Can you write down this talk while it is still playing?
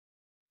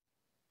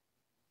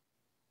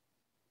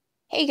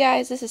Hey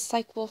guys, this is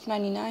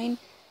SychWolf99.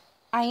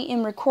 I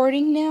am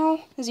recording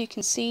now. As you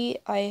can see,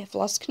 I have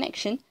lost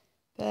connection,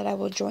 but I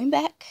will join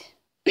back.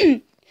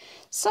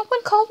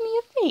 Someone called me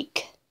a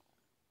fake.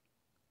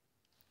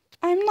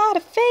 I'm not a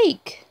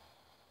fake.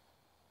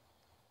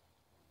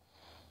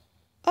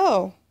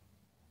 Oh.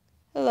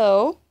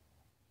 Hello.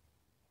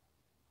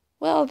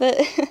 Well,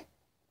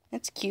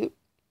 that's cute.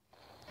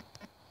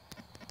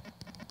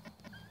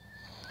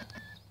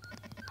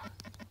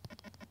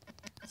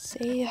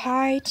 Say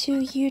hi to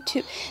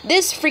YouTube.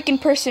 This freaking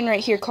person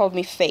right here called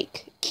me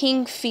fake.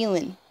 King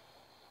Felon.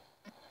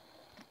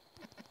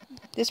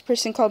 This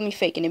person called me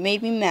fake and it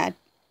made me mad.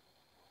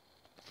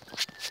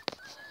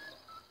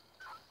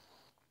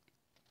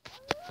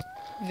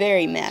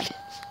 Very mad.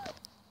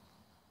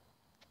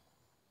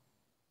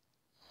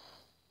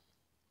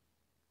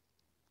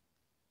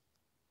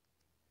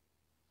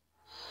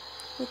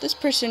 But this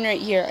person right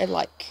here I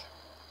like.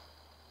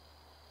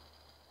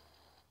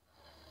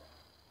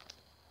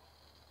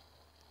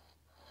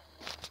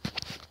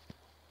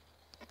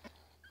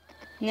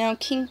 Now,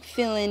 King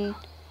Felon,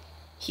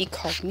 he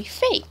called me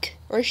fake.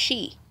 Or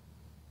she.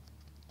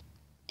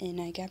 And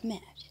I got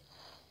mad.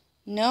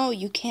 No,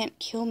 you can't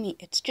kill me.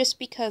 It's just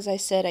because I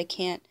said I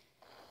can't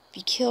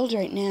be killed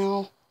right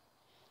now.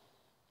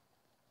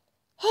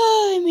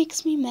 Oh, it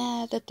makes me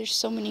mad that there's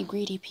so many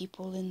greedy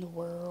people in the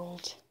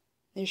world.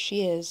 There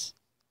she is.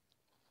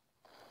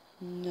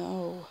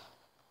 No.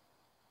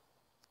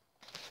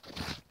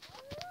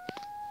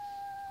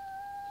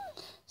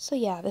 So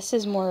yeah, this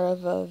is more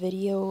of a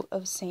video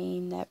of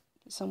saying that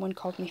someone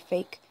called me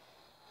fake.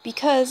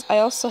 Because I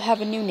also have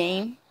a new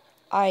name.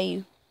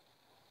 I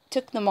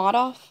took the mod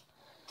off,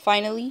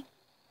 finally.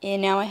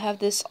 And now I have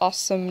this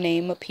awesome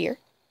name up here.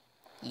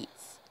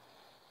 Yes.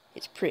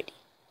 It's pretty.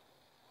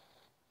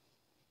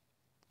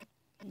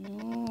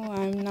 No,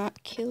 I'm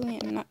not killing.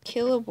 I'm not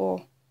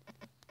killable.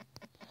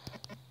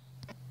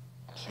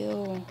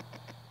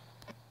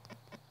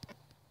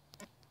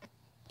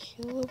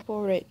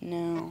 Killable right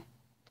now.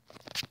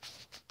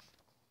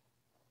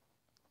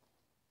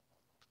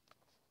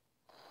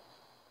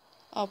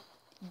 Oh,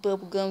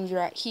 Bubblegum's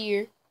right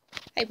here.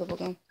 Hey,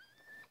 Bubblegum.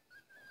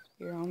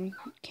 You're on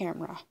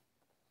camera.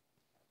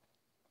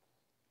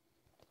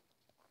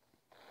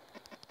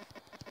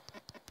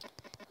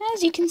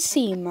 As you can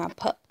see, my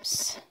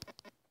pups,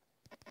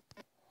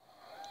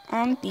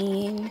 I'm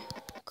being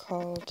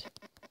called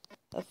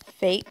a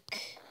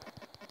fake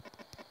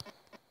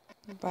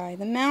by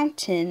the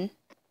mountain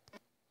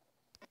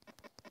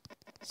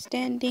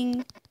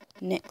standing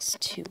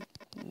next to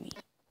me.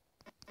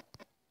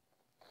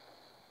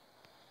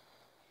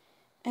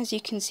 As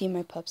you can see,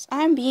 my pups,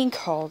 I'm being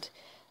called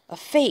a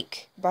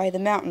fake by the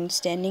mountain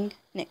standing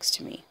next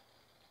to me.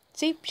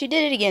 See, she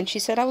did it again. She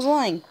said I was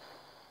lying.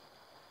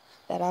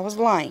 That I was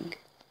lying.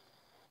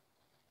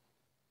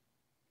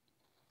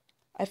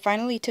 I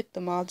finally took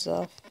the mods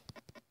off.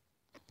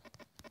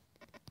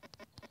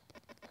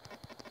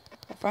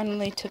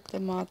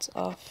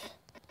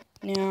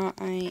 Now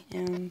I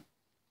am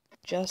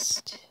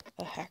just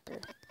a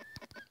hacker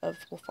of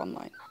Wolf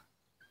Online.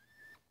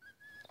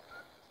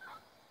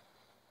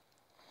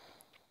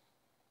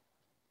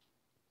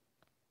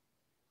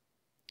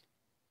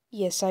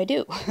 Yes, I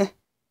do.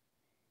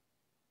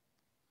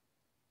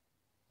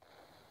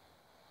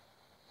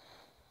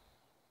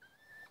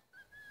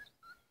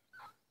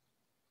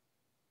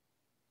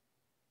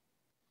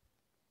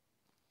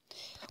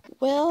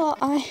 Well,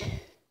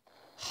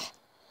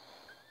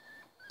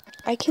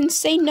 I can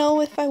say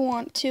no if I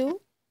want to.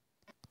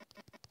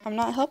 I'm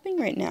not helping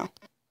right now.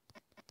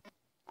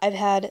 I've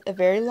had a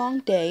very long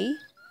day.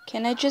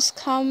 Can I just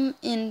come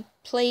and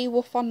play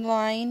Wolf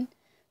Online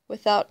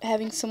without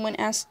having someone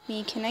ask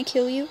me, can I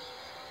kill you?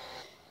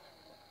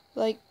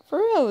 Like, for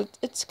real,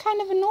 it's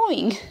kind of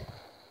annoying.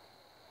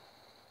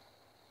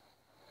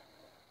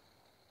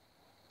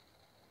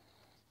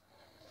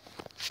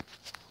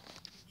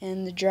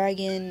 And the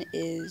dragon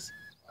is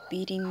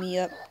beating me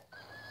up.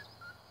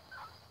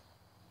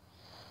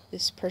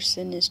 This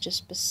person is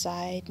just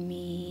beside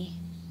me.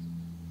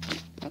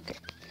 Okay.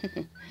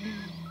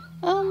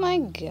 Oh my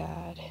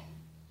god.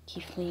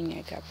 Tiefling,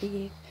 I got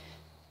big.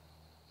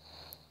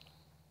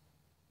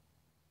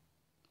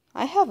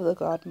 I have the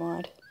god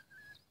mod,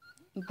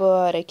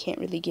 but I can't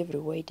really give it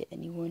away to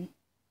anyone.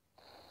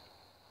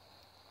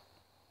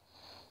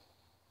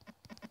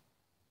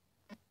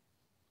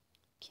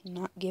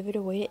 Cannot give it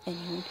away to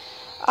anyone.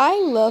 I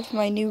love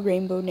my new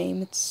rainbow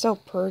name. It's so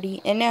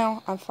pretty. And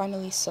now I'm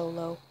finally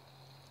solo.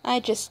 I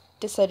just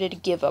decided to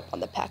give up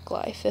on the pack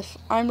life. If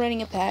I'm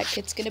running a pack,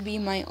 it's gonna be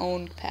my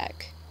own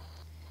pack.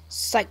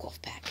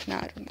 SychWolf pack. No,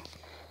 I don't know.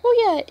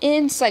 Well, yeah,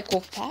 in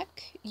SychWolf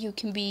pack, you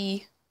can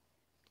be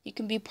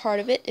part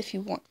of it if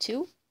you want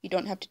to. You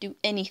don't have to do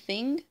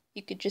anything.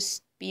 You could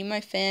just be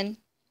my fan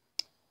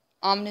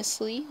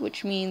ominously,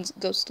 which means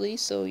ghostly,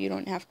 so you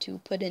don't have to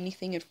put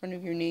anything in front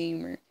of your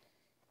name or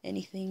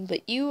anything.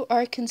 But you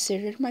are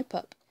considered my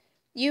pup.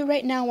 You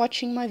right now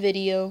watching my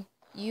video,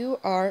 you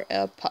are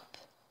a pup.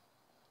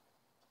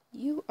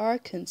 You are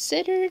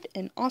considered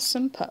an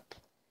awesome pup.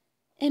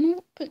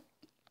 And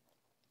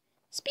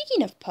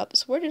speaking of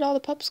pups, where did all the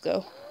pups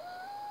go?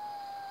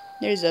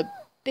 There's a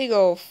big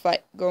old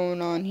fight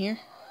going on here.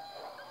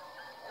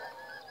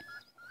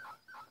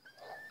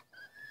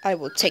 I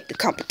will take the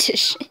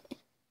competition.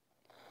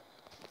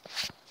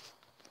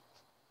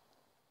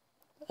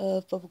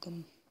 Of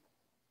bubblegum.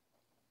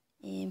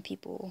 And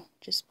people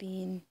just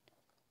being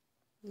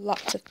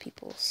lots of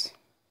peoples.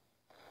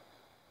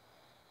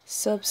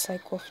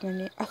 Sub-Sych Wolf.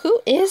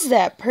 Who is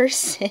that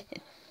person?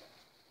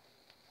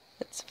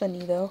 That's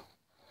funny though.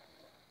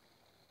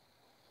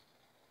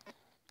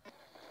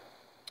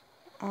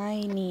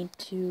 I need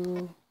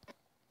to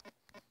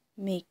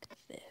make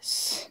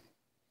this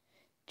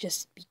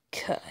just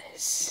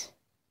because.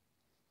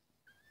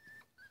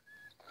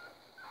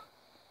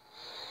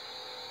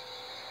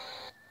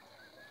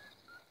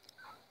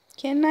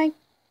 Can I?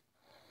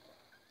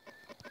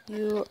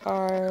 You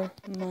are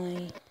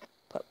my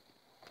pup.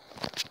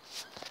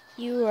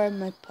 You are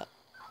my pup.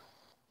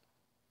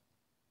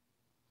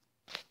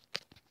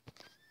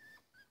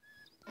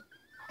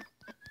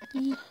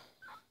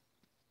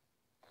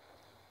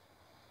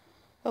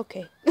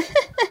 Okay.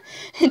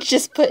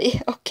 Just put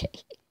it. Okay.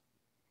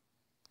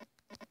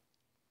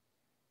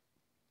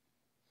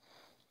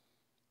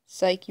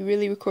 Sych, you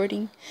really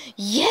recording?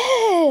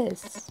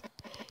 Yes!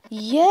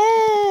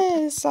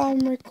 Yes, I'm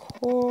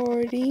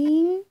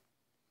recording.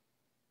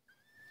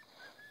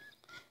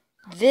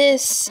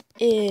 This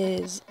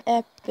is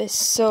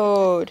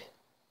episode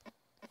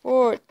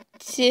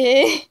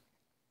 40,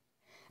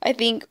 I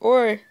think,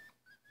 or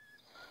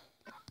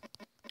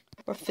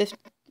 50,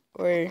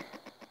 or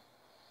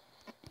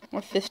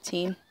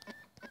 15.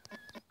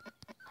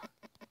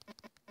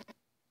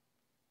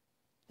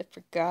 I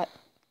forgot.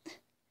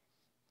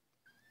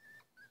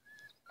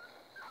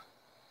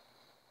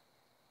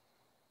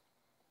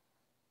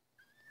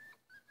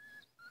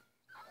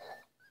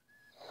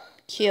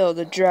 Kill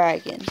the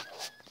dragon.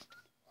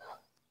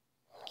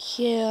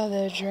 Kill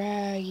the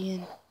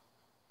dragon.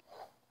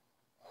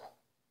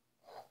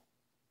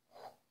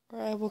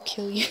 Or I will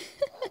kill you.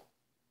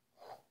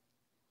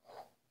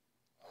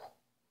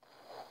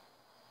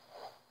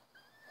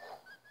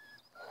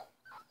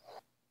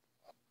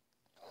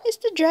 Is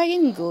the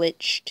dragon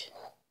glitched?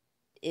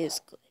 Is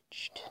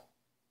glitched.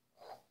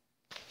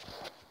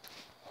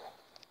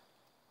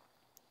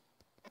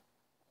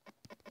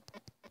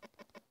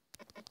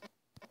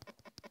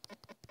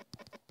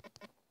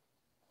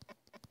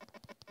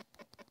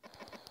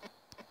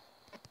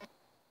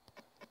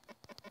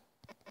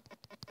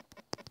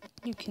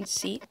 You can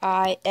see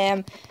I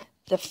am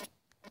the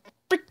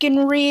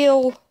freaking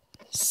real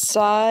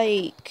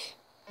Sych.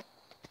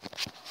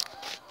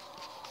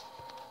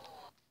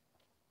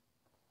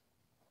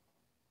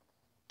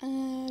 I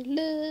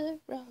love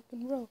rock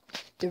and roll.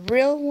 The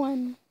real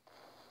one.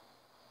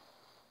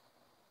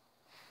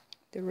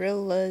 The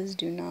real Luz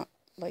do not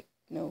like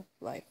no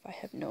life. I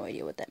have no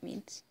idea what that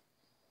means.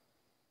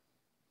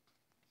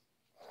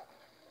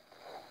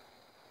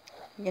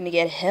 I'm gonna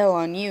get hell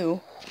on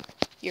you.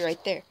 You're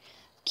right there.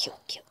 Kill,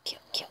 kill, kill,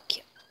 kill,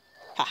 kill.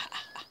 Ha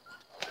ha ha.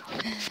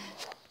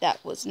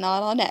 That was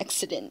not on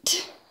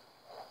accident.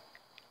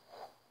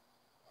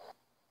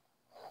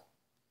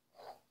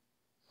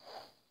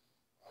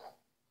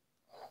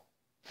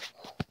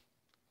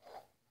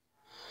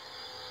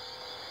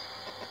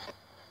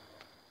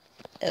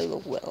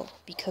 LOL,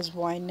 because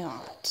why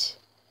not?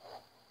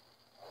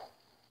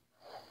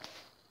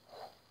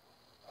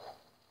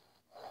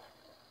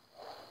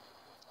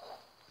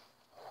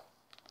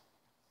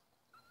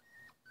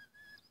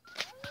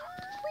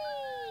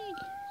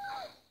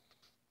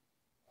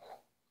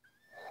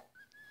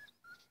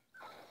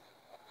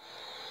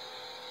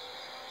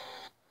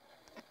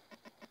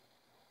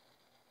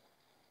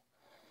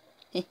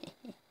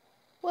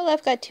 Well,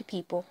 I've got 2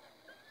 people.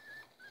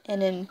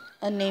 And an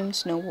unnamed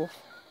snow wolf.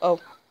 Oh,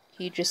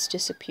 he just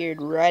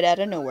disappeared right out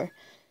of nowhere.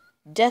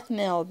 Death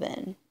mail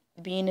then.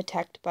 Being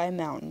attacked by a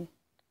mountain.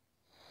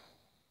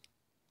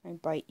 I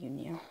bite you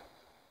now.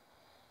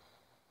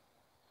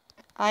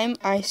 I'm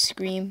ice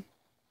cream.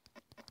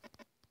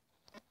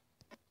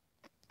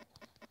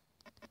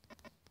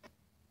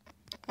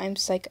 I'm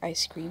Sych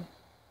ice cream.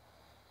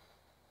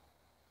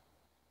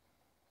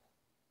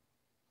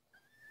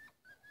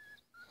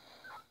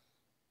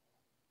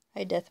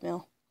 Hi, death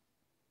mail.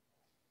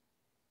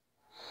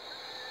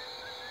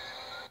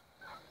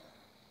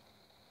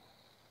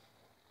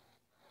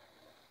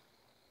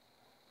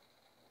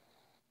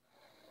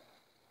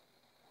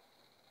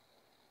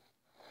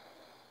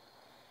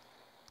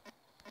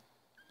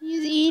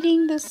 He's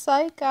eating the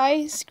Sych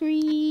ice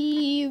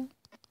cream.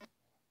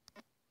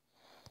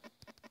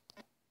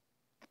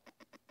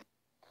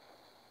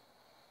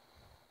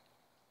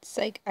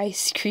 Sych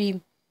ice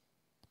cream.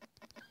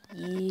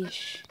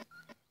 Yeesh.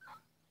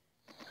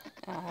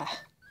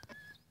 Ah.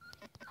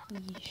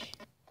 Yeesh.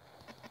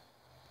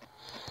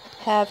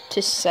 Have to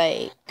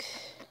Sych.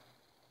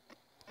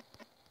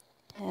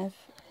 Have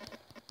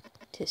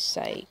to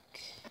Sych.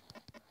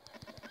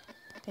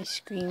 I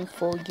scream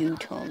for you,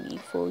 Tommy.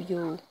 For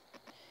you.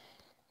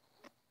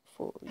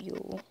 For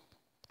you.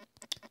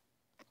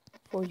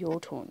 for your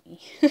Tony.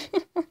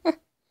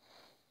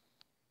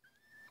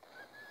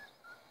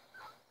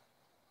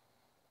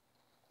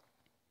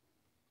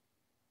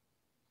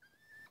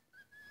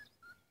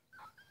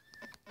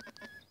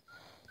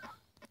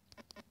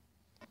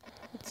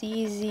 It's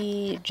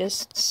easy,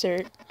 just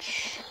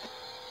search.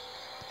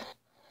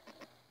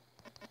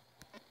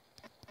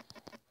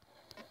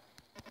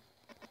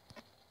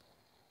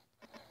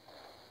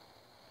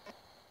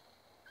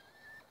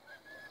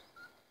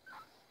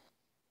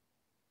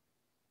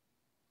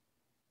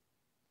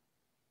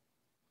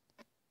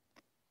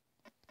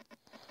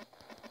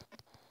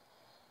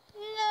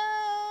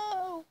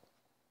 No!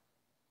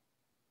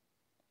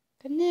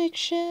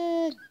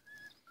 Connection!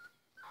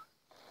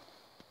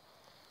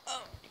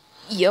 Oh.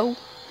 Yo!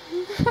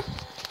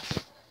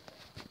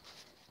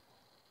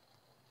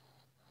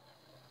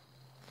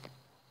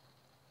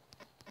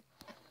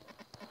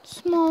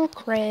 Small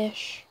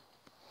crash.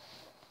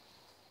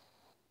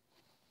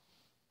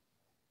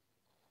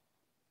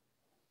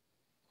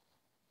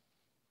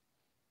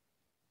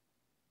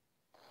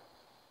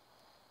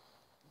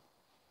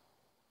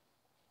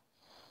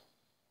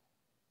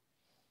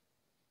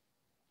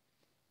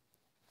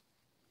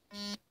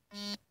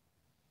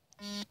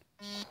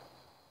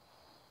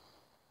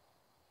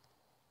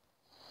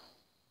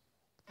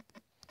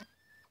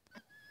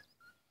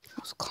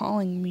 Who's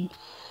calling me?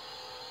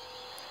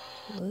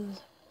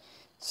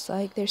 It's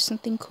like there's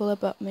something cool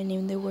about my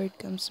name. The word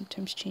gum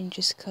sometimes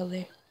changes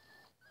color.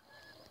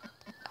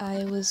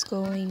 I was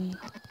going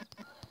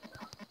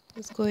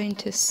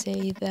to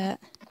say that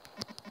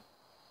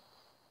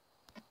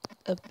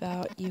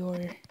about your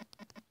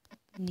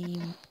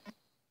name,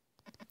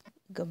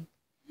 gum.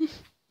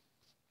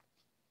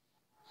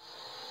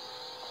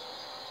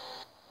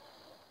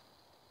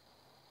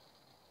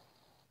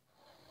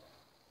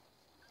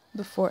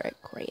 Before I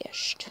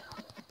crashed.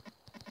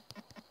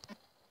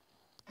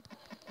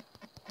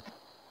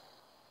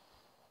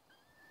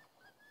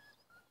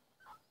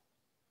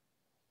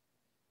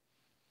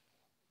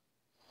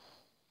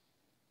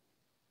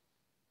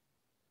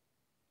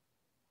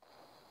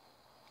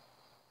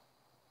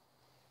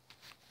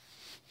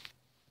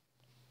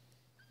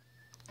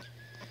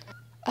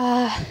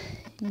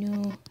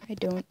 No, I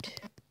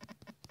don't.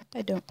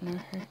 I don't know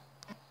her.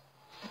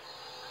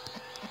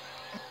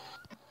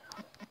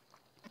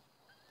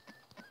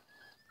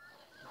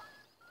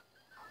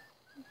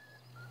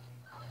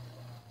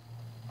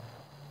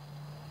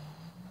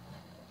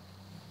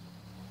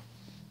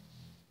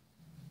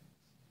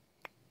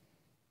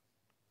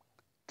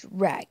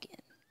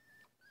 Dragon.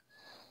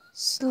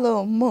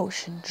 Slow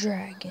motion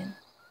dragon.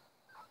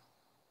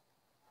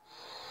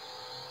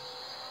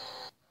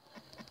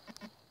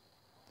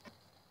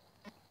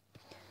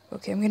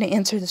 Okay, I'm gonna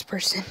answer this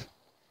person.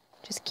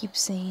 Just keep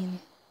saying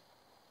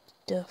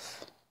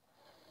stuff.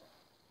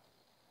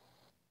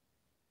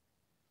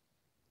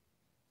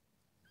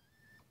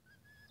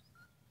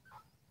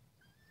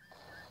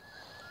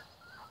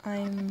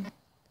 I'm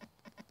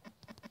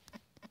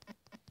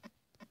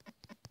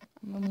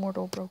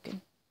immortal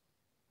broken.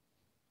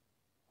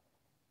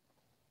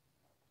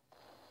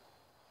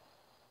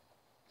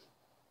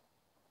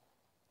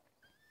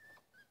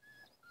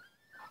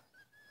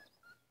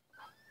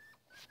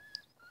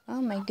 Oh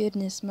my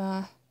goodness,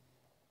 my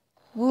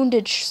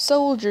wounded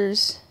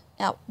soldiers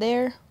out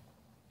there.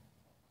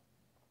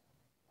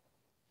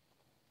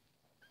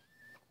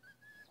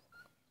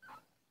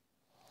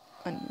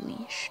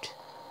 Unleashed.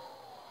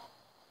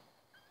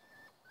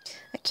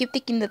 I keep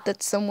thinking that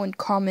that's someone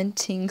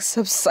commenting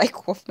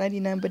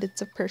SubPsychWolf99, but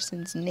it's a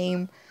person's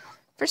name.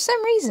 For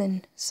some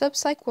reason,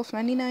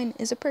 SubPsychWolf99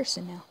 is a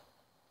person now.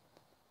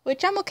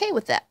 Which I'm okay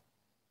with that.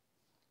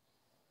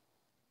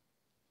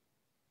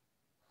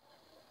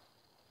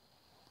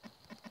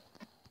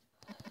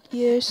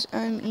 Yes,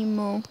 I'm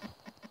emo.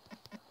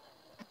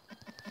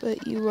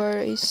 But you are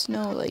a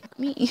snow like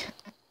me.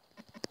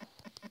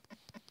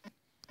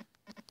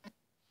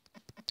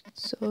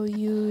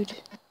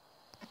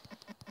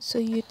 So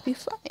you'd be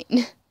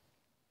fine.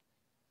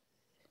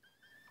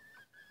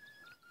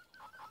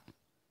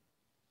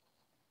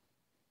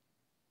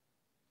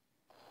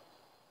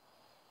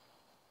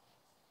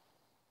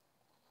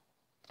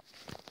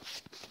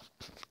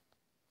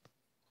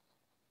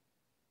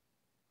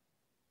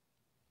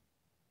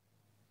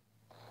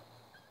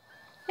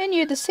 And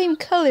you're the same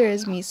color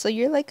as me, so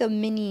you're like a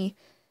mini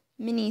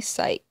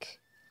Sych.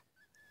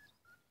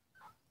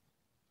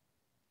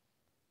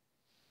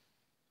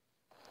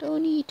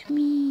 Don't eat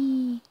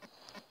me.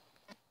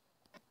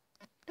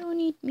 Don't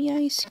eat me,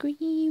 ice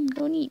cream.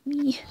 Don't eat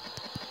me.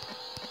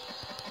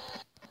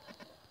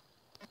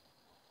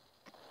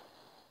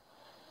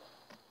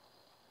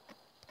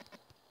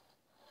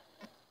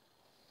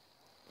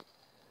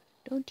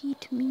 Don't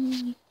eat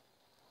me.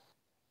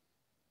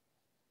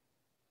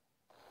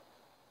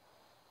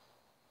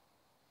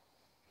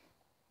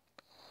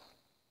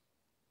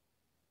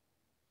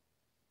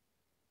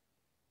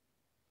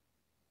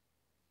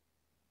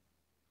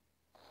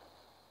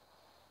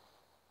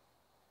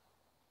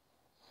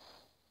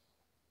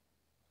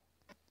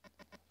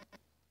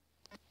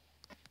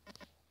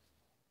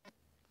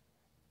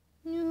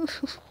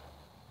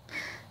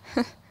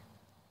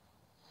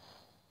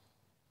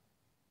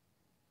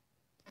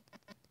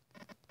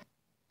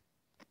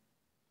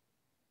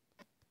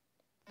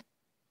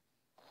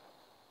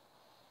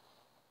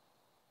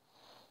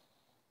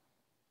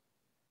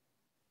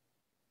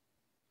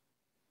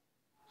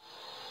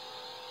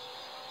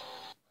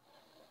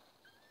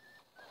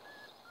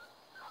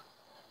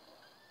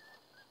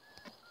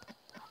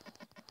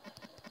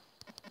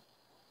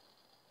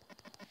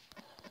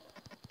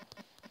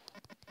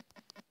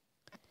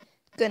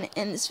 Gonna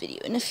end this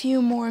video in a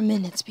few more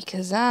minutes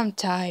because I'm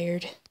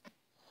tired.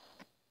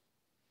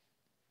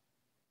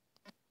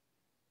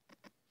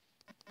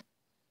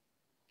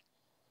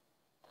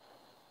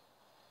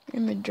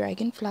 And the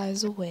dragon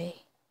flies away.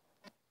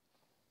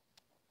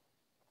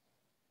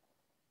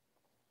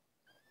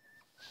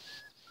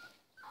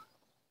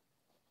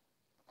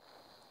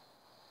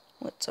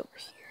 What's over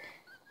here?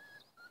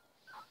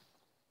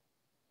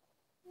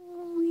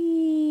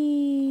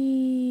 Whee!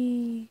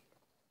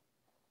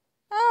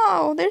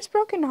 Oh, there's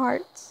broken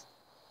hearts.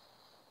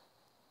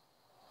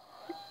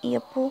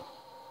 Apple.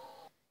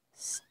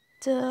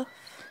 Stuff.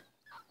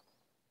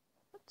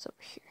 What's over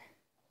here?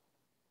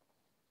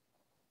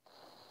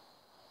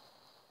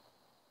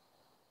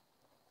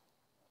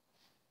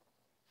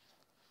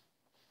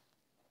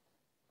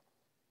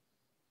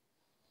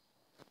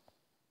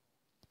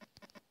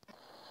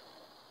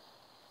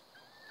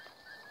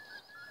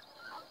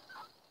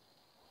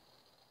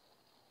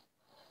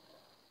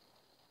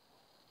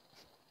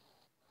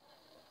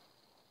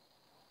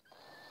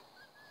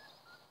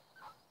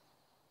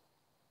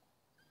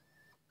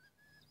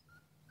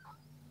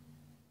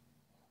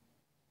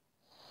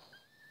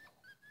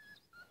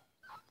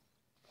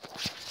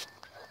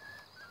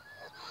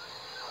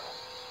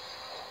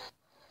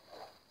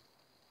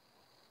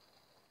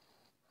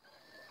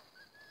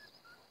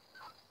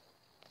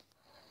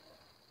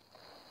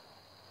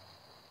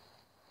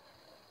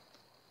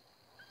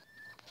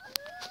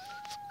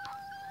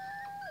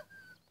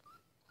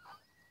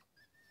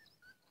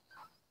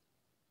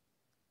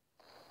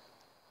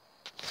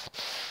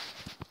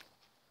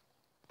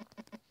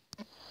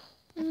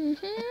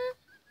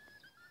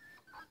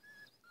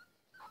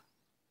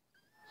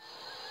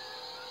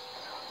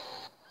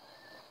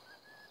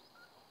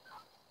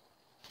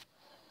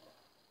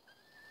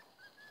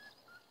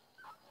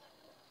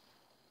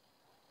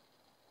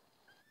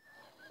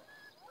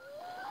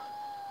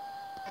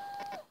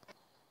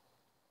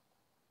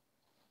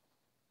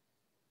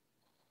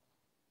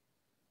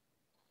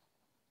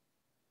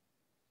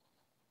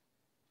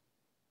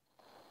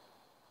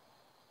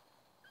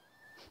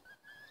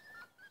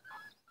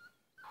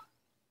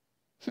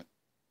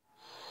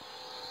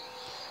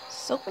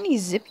 So many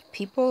zippy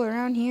people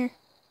around here.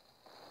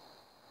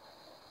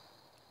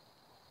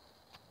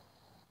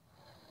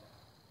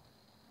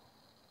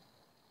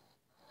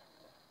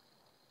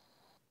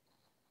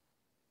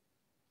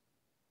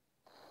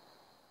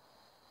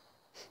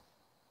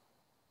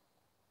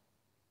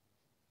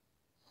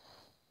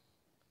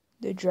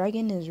 The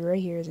dragon is right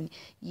here, isn't he?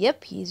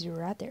 Yep, he's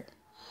right there.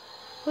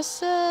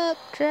 What's up,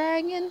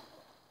 dragon?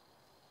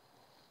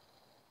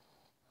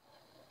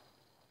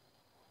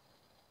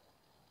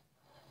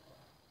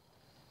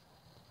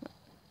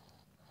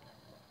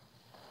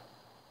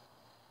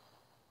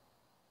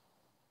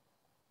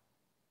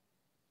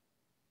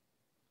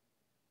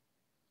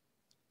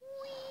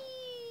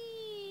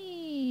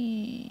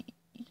 Whee!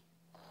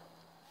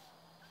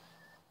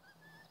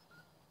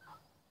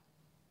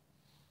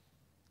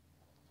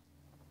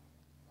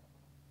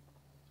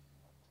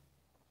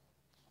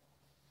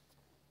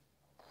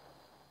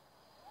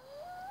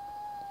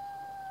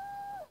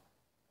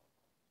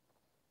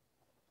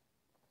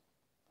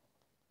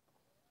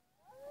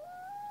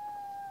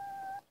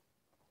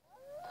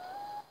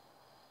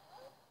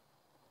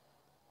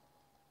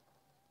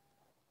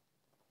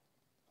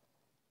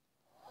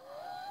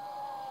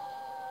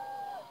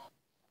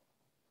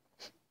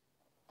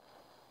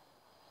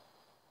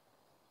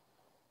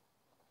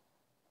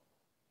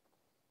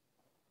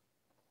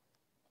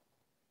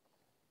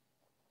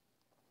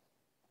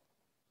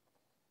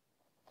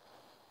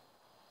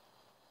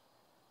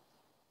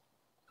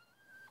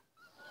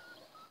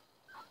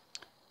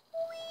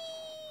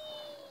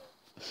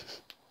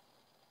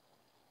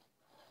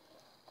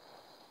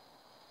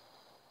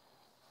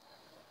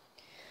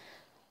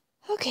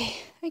 Okay,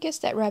 I guess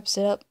that wraps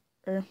it up.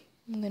 Or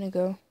I'm gonna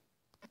go.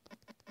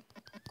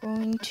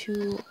 Going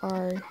to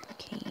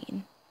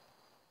arcane.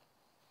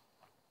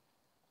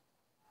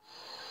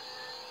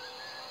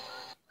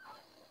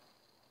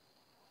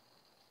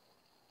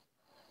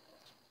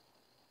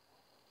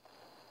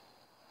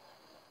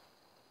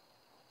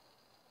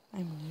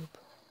 I'm noob.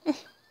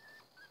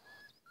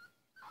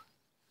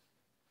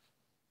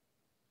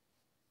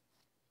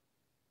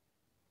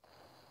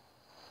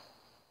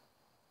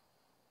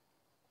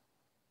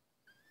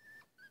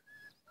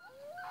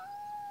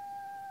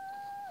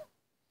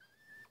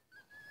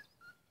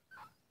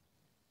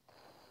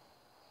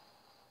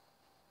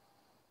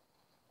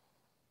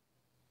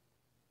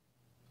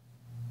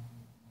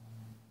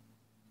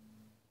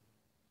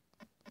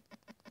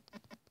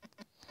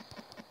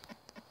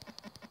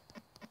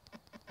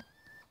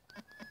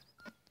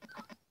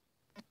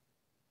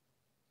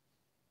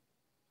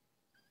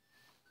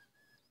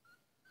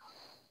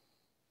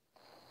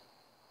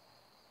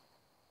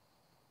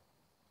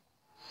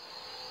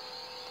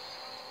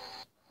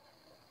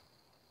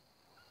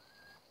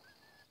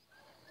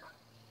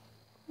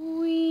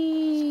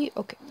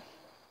 Okay.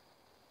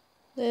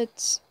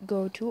 Let's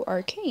go to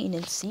Arcane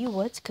and see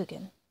what's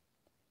cooking.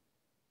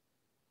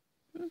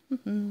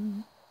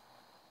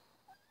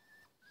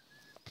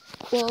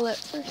 Well, at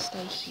first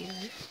I hear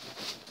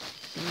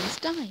things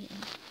dying.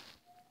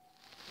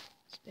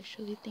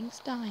 Especially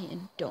things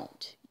dying.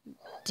 Don't you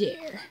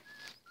dare.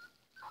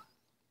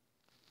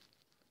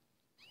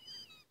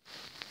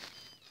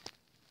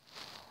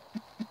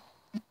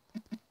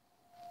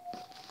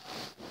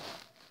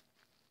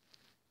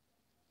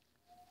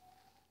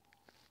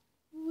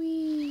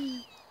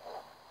 Whee!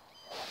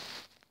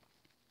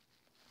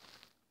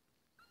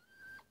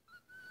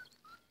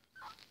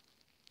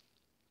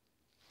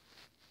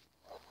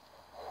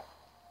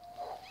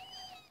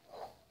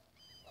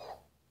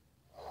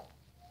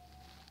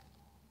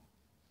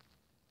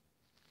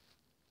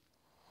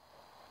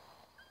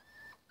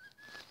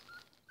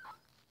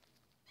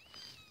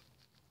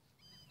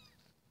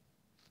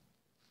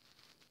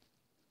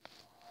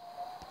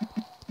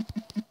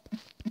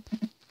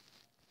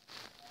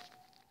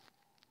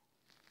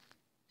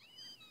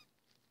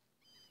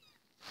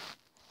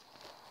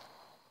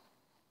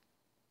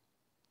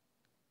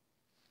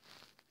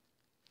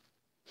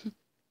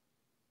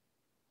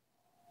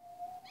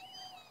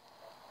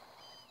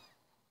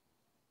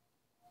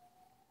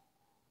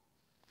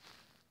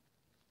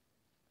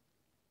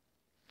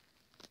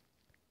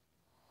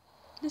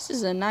 This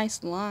is a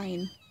nice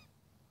line.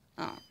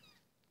 Oh.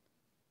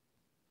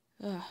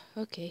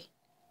 Okay.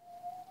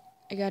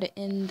 I gotta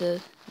end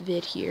the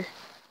vid here.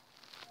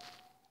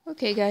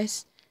 Okay,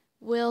 guys.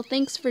 Well,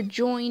 thanks for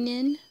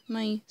joining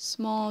my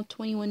small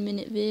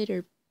 21-minute vid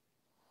or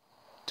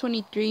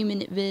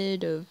 23-minute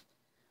vid of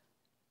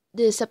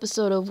this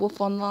episode of Wolf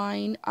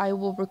Online. I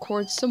will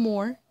record some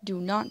more.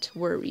 Do not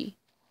worry.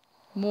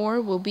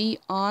 More will be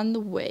on the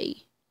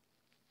way.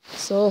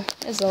 So,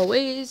 as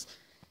always,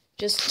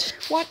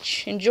 just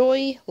watch,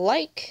 enjoy,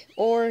 like,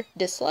 or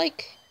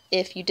dislike.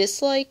 If you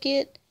dislike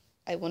it,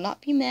 I will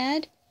not be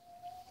mad.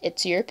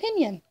 It's your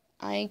opinion.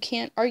 I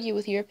can't argue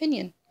with your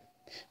opinion.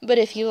 But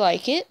if you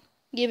like it,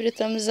 give it a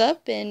thumbs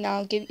up and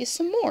I'll give you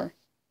some more.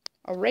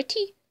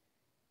 Alrighty?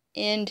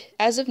 And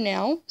as of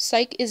now,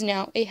 Sych is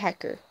now a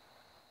hacker.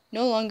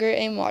 No longer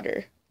a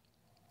modder.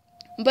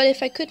 But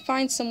if I could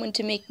find someone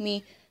to make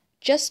me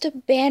just a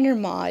banner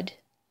mod,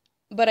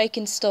 but I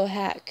can still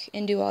hack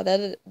and do all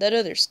that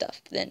other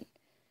stuff, then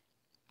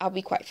I'll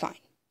be quite fine.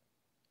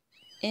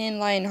 And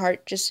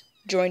Lionheart just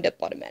joined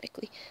up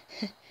automatically.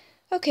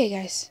 Okay,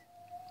 guys.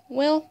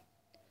 Well,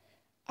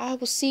 I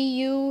will see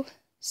you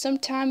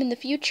sometime in the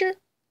future.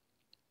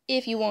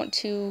 If you want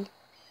to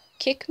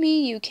kick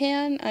me, you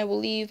can. I will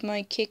leave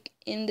my kick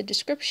in the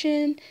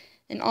description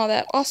and all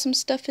that awesome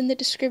stuff in the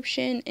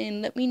description.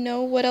 And let me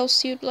know what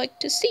else you'd like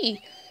to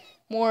see.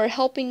 More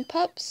helping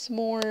pups,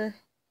 more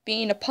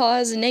being a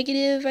pause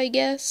negative, I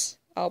guess.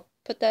 I'll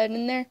put that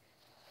in there.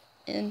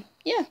 And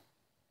yeah.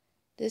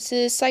 This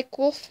is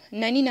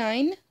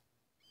SychWolf99.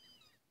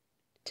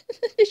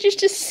 Did you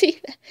just see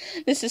that?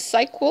 This is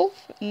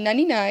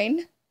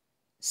SychWolf99.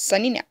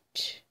 Signing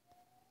out.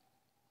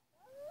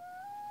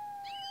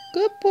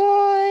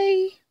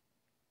 Goodbye.